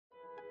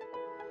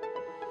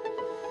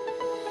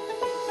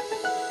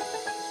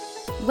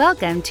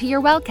Welcome to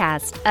your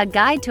Wellcast, a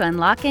guide to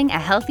unlocking a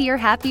healthier,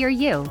 happier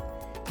you.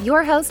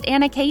 Your host,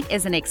 Anna Kate,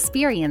 is an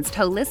experienced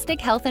holistic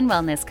health and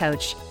wellness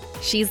coach.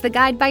 She's the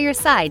guide by your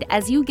side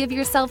as you give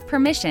yourself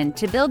permission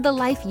to build the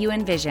life you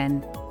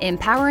envision,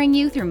 empowering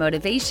you through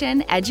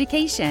motivation,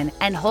 education,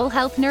 and whole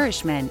health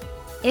nourishment.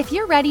 If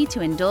you're ready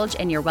to indulge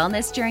in your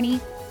wellness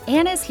journey,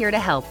 Anna's here to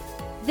help.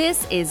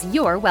 This is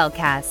your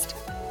Wellcast.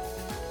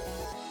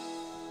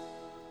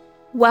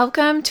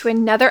 Welcome to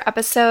another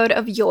episode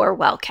of Your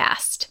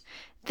Wellcast.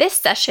 This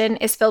session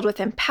is filled with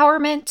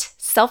empowerment,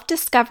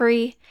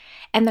 self-discovery,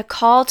 and the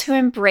call to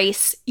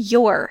embrace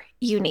your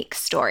unique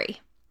story.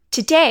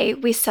 Today,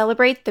 we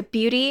celebrate the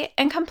beauty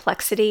and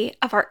complexity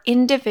of our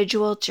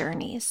individual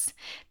journeys,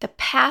 the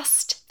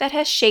past that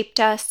has shaped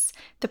us,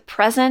 the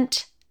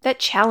present that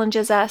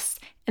challenges us,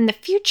 and the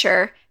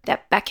future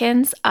that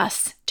beckons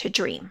us to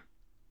dream.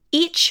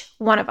 Each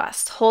one of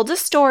us holds a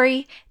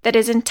story that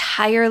is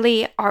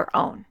entirely our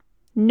own.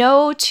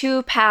 No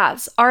two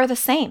paths are the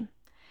same,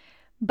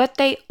 but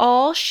they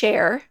all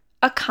share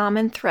a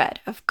common thread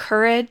of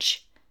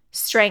courage,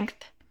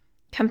 strength,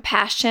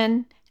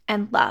 compassion,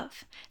 and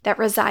love that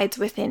resides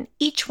within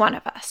each one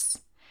of us.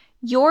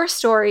 Your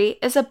story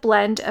is a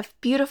blend of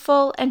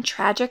beautiful and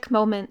tragic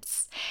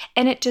moments,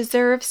 and it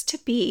deserves to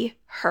be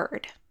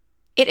heard.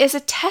 It is a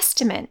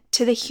testament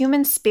to the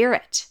human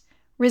spirit,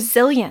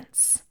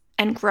 resilience,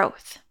 and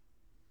growth.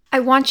 I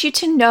want you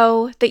to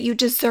know that you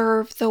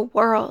deserve the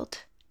world,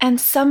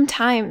 and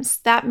sometimes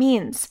that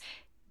means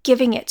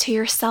giving it to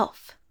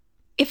yourself.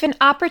 If an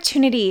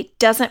opportunity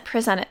doesn't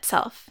present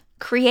itself,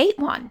 create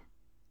one.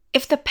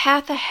 If the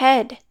path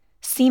ahead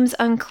seems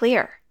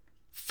unclear,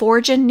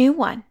 forge a new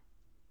one.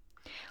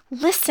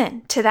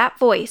 Listen to that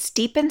voice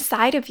deep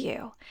inside of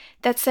you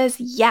that says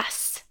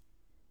yes,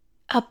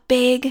 a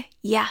big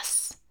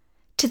yes,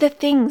 to the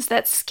things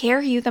that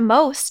scare you the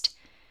most,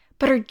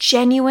 but are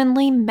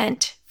genuinely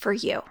meant for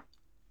you.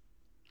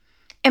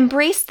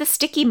 Embrace the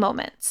sticky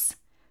moments,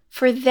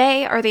 for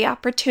they are the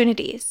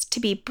opportunities to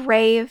be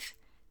brave,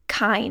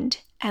 kind,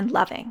 and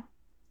loving.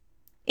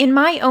 In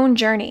my own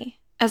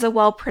journey as a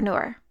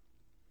wellpreneur,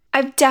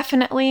 I've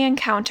definitely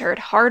encountered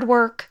hard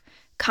work,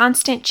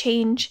 constant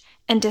change,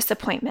 and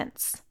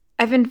disappointments.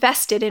 I've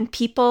invested in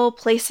people,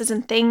 places,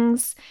 and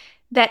things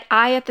that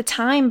I at the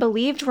time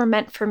believed were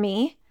meant for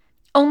me,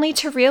 only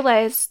to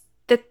realize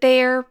that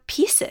they're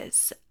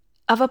pieces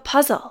of a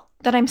puzzle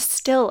that I'm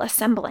still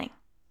assembling.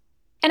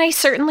 And I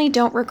certainly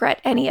don't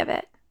regret any of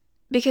it,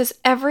 because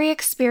every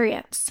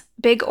experience,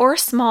 big or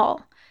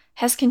small,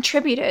 has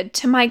contributed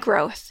to my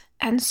growth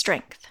and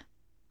strength.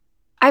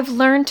 I've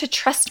learned to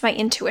trust my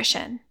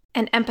intuition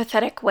and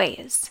empathetic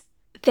ways.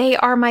 They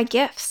are my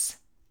gifts,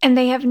 and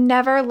they have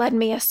never led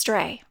me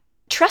astray.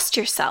 Trust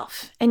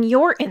yourself and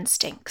your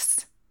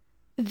instincts.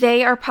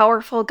 They are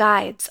powerful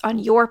guides on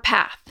your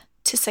path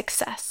to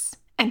success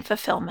and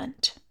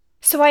fulfillment.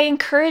 So I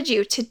encourage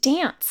you to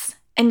dance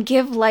and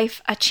give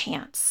life a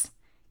chance,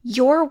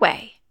 your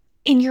way,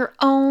 in your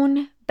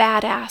own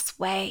badass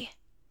way.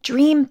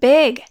 Dream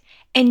big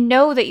and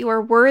know that you are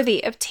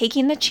worthy of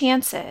taking the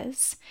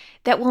chances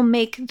that will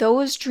make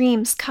those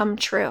dreams come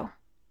true.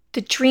 The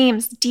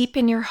dreams deep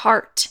in your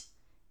heart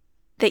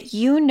that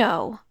you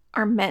know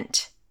are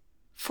meant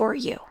for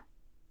you.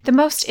 The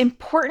most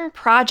important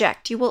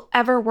project you will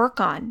ever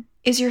work on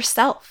is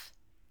yourself.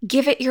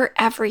 Give it your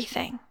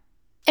everything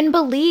and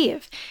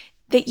believe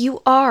that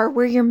you are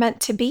where you're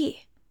meant to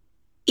be,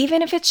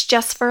 even if it's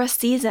just for a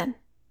season.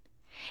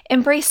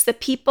 Embrace the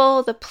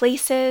people, the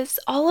places,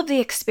 all of the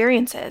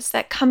experiences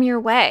that come your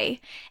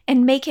way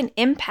and make an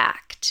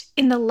impact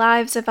in the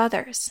lives of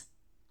others.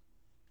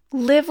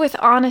 Live with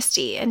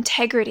honesty,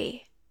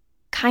 integrity,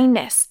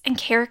 kindness, and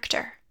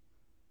character.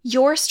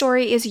 Your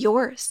story is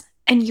yours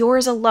and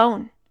yours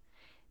alone.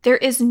 There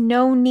is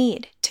no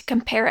need to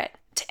compare it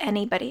to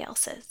anybody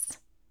else's.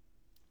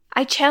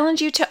 I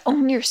challenge you to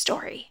own your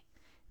story,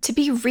 to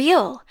be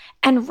real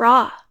and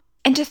raw,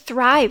 and to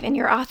thrive in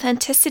your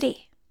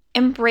authenticity.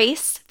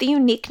 Embrace the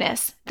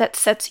uniqueness that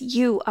sets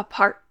you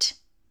apart,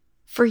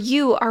 for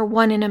you are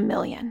one in a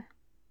million.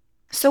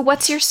 So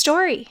what's your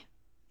story?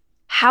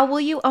 How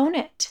will you own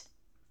it?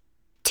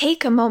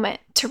 Take a moment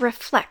to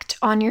reflect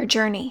on your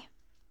journey.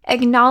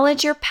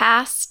 Acknowledge your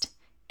past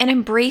and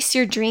embrace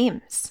your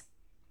dreams.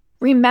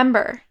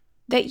 Remember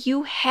that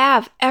you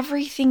have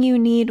everything you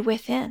need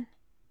within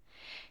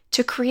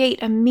to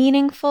create a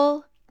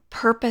meaningful,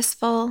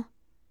 purposeful,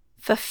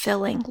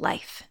 fulfilling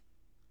life.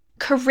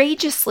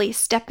 Courageously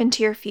step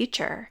into your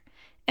future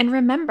and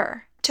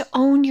remember to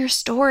own your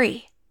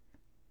story,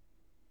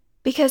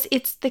 because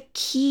it's the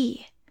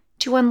key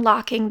to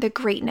unlocking the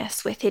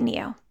greatness within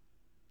you.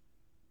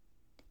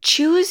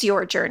 Choose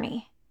your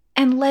journey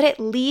and let it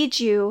lead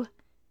you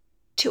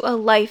to a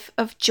life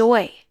of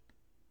joy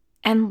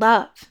and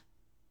love.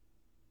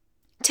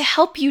 To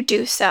help you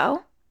do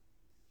so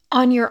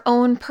on your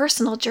own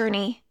personal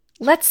journey,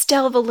 let's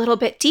delve a little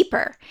bit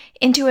deeper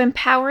into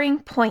empowering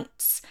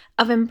points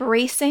of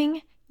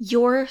embracing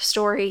your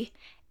story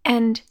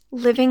and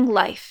living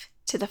life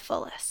to the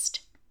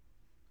fullest.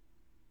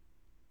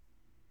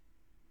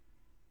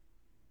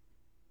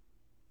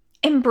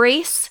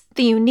 Embrace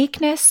the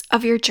uniqueness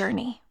of your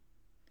journey.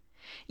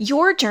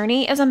 Your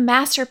journey is a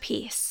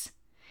masterpiece.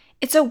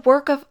 It's a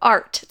work of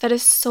art that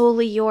is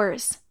solely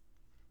yours.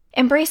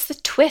 Embrace the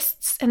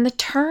twists and the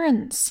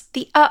turns,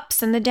 the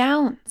ups and the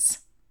downs,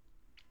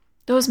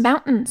 those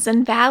mountains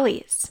and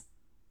valleys,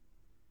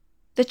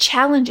 the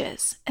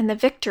challenges and the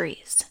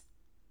victories.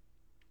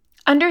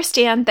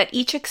 Understand that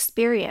each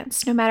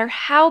experience, no matter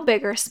how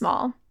big or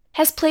small,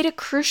 has played a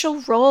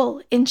crucial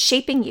role in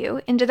shaping you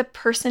into the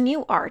person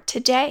you are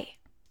today.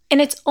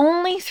 And it's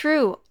only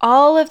through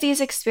all of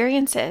these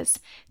experiences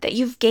that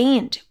you've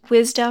gained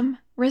wisdom,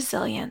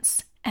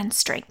 resilience, and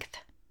strength.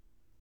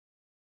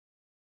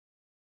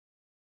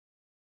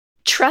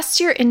 Trust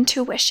your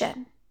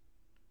intuition.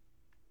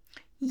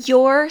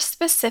 Your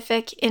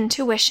specific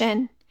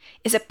intuition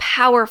is a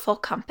powerful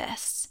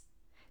compass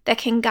that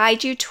can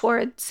guide you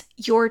towards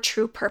your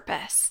true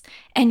purpose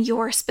and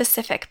your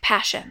specific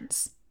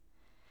passions.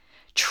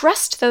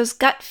 Trust those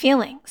gut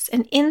feelings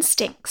and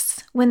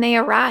instincts when they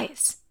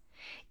arise,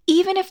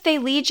 even if they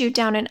lead you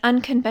down an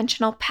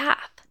unconventional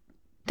path.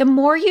 The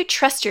more you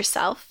trust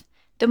yourself,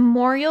 the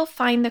more you'll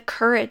find the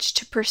courage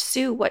to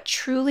pursue what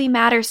truly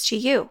matters to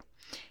you,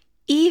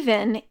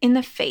 even in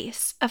the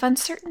face of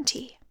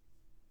uncertainty.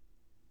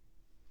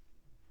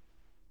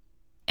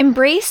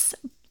 Embrace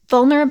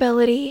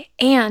vulnerability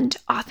and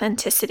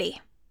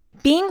authenticity.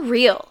 Being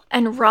real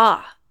and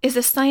raw is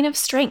a sign of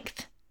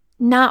strength,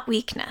 not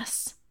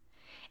weakness.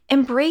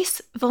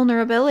 Embrace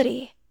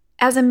vulnerability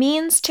as a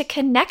means to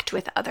connect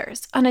with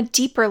others on a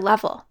deeper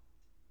level.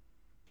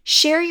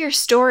 Share your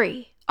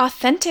story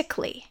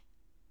authentically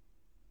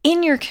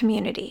in your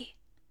community,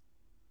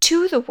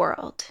 to the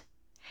world,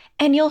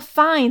 and you'll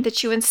find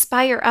that you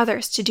inspire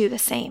others to do the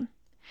same.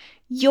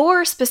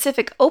 Your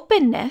specific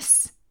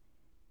openness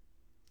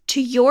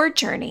to your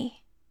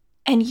journey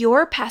and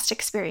your past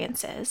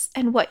experiences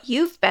and what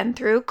you've been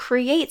through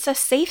creates a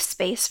safe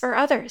space for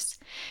others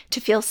to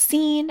feel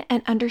seen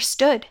and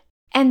understood,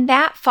 and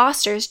that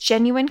fosters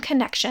genuine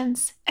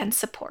connections and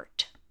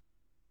support.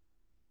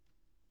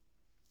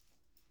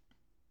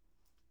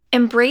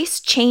 Embrace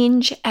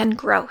change and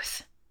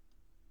growth.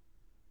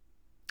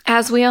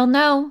 As we all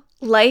know,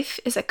 life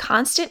is a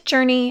constant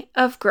journey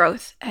of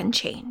growth and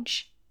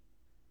change.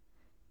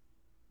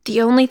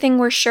 The only thing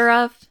we're sure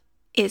of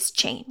is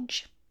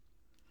change.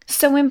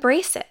 So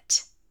embrace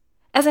it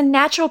as a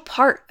natural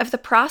part of the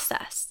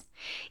process,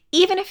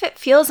 even if it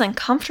feels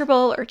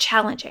uncomfortable or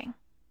challenging.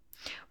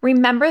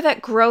 Remember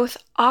that growth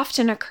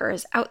often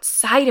occurs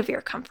outside of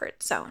your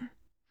comfort zone.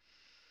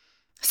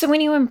 So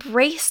when you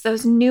embrace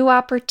those new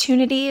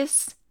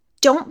opportunities,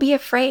 don't be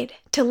afraid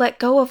to let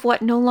go of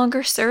what no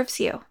longer serves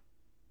you.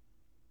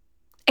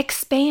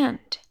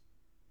 Expand.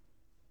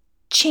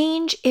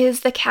 Change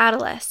is the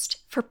catalyst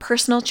for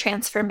personal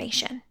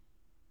transformation,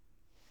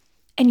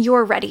 and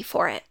you're ready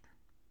for it.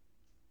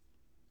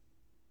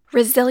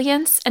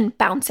 Resilience and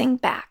bouncing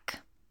back.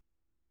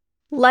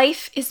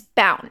 Life is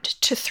bound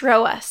to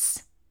throw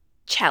us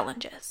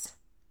challenges,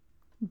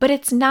 but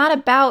it's not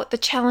about the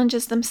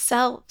challenges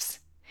themselves.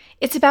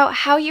 It's about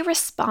how you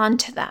respond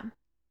to them.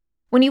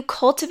 When you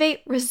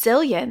cultivate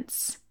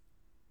resilience,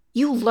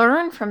 you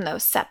learn from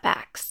those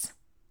setbacks.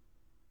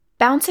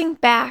 Bouncing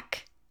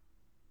back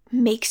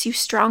makes you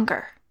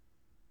stronger.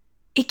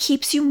 It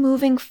keeps you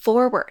moving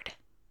forward,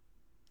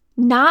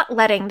 not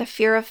letting the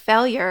fear of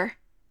failure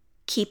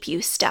keep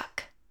you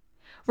stuck.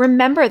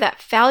 Remember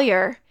that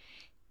failure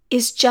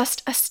is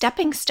just a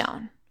stepping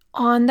stone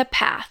on the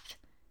path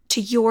to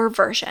your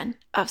version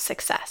of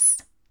success.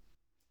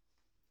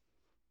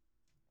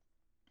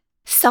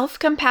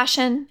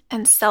 Self-compassion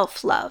and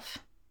self-love.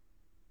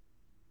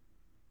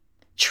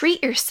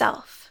 Treat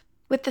yourself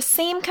with the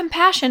same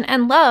compassion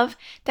and love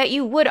that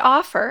you would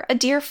offer a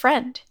dear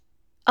friend,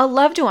 a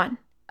loved one,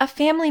 a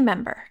family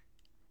member,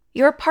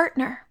 your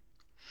partner.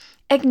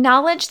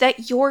 Acknowledge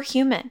that you're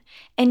human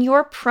and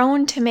you're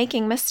prone to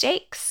making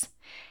mistakes,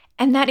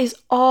 and that is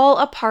all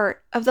a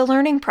part of the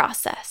learning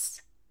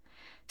process.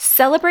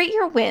 Celebrate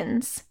your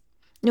wins,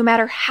 no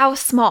matter how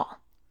small,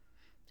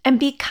 and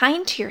be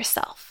kind to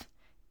yourself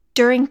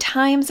during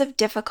times of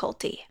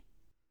difficulty.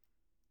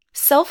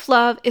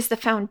 Self-love is the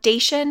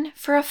foundation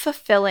for a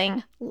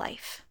fulfilling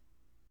life.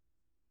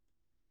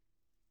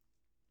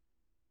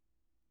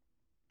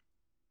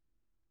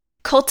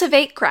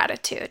 Cultivate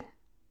gratitude.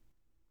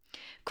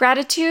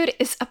 Gratitude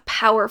is a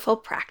powerful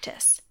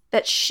practice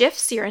that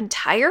shifts your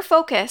entire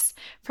focus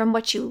from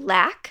what you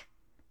lack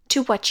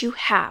to what you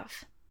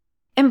have.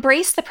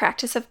 Embrace the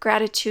practice of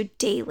gratitude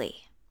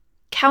daily.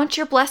 Count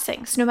your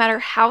blessings, no matter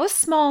how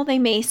small they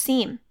may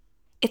seem.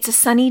 It's a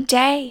sunny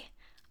day.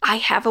 I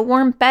have a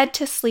warm bed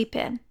to sleep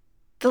in.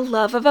 The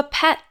love of a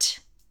pet.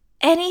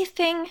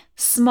 Anything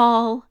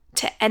small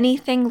to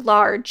anything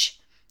large.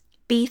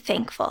 Be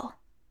thankful.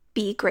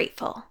 Be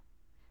grateful.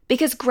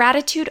 Because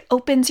gratitude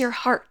opens your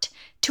heart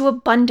to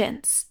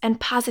abundance and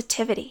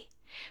positivity,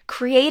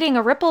 creating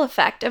a ripple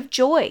effect of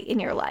joy in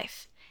your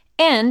life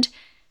and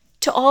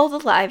to all the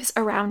lives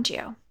around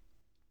you.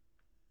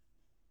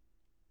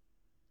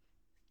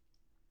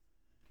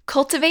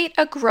 Cultivate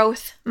a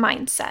growth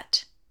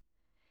mindset.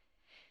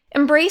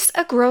 Embrace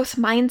a growth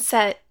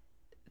mindset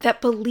that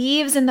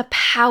believes in the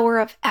power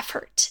of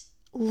effort,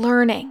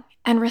 learning,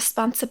 and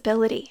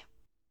responsibility.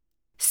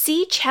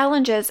 See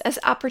challenges as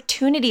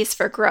opportunities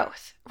for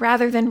growth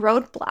rather than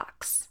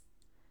roadblocks.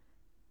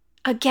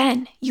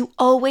 Again, you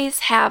always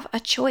have a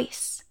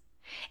choice.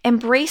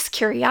 Embrace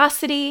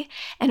curiosity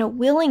and a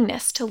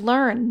willingness to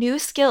learn new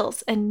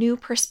skills and new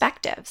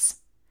perspectives.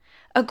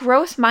 A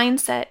growth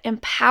mindset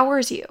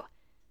empowers you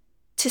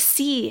to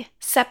see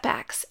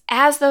setbacks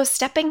as those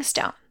stepping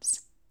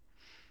stones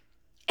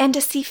and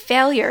to see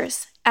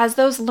failures as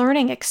those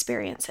learning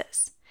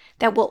experiences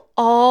that will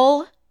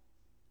all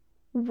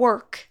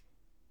work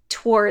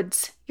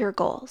towards your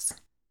goals.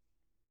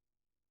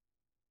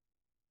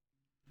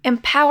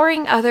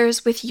 Empowering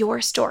others with your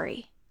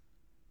story.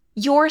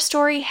 Your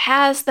story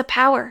has the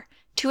power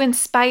to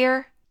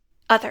inspire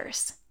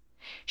others.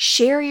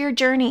 Share your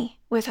journey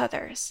with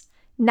others,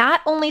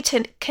 not only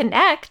to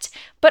connect,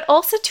 but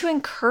also to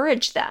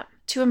encourage them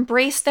to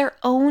embrace their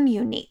own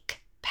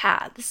unique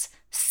paths,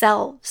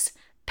 selves,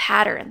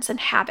 patterns, and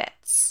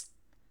habits.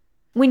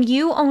 When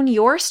you own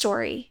your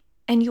story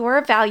and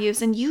your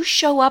values and you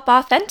show up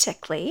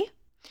authentically,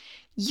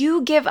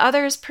 you give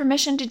others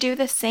permission to do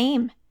the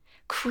same,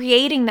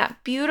 creating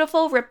that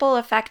beautiful ripple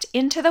effect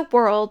into the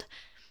world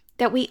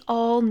that we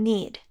all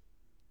need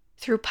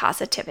through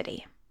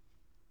positivity.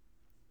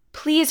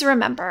 Please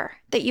remember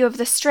that you have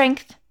the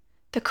strength,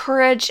 the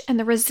courage, and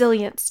the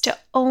resilience to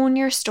own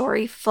your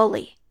story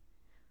fully,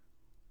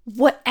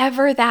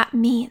 whatever that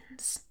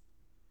means.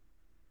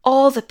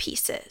 All the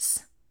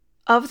pieces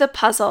of the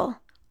puzzle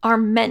are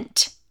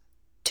meant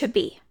to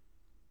be.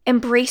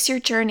 Embrace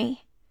your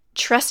journey,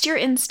 trust your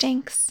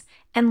instincts,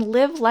 and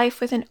live life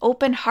with an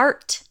open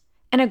heart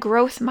and a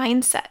growth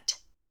mindset.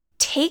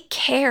 Take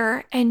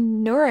care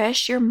and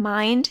nourish your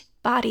mind,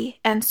 body,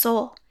 and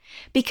soul,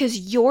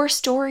 because your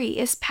story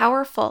is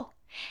powerful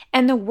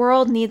and the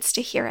world needs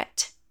to hear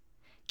it.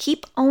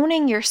 Keep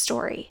owning your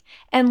story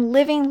and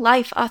living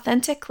life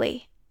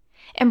authentically.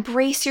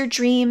 Embrace your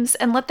dreams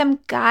and let them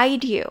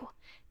guide you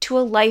to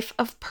a life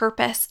of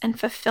purpose and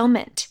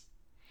fulfillment.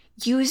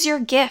 Use your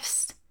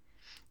gifts.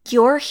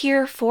 You're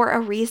here for a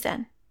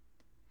reason.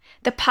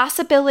 The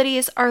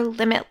possibilities are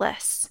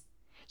limitless.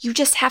 You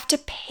just have to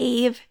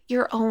pave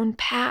your own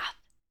path.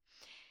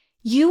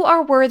 You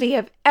are worthy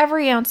of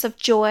every ounce of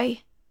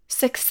joy,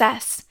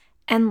 success,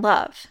 and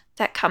love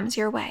that comes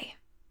your way.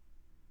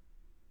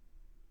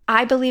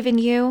 I believe in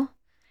you.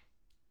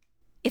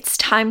 It's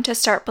time to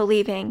start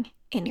believing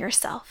in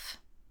yourself.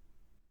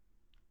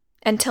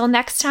 Until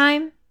next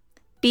time,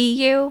 be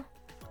you,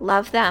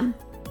 love them.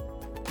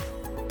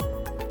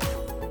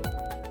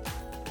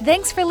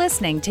 Thanks for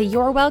listening to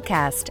Your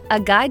Wellcast, a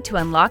guide to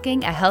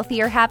unlocking a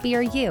healthier,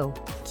 happier you.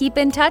 Keep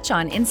in touch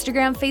on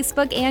Instagram,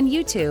 Facebook, and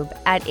YouTube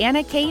at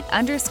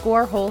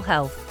AnnaKate_Whole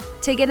Health.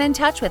 To get in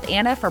touch with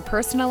Anna for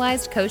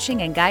personalized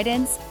coaching and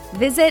guidance,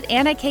 visit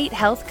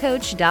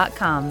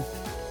AnnaKateHealthCoach.com.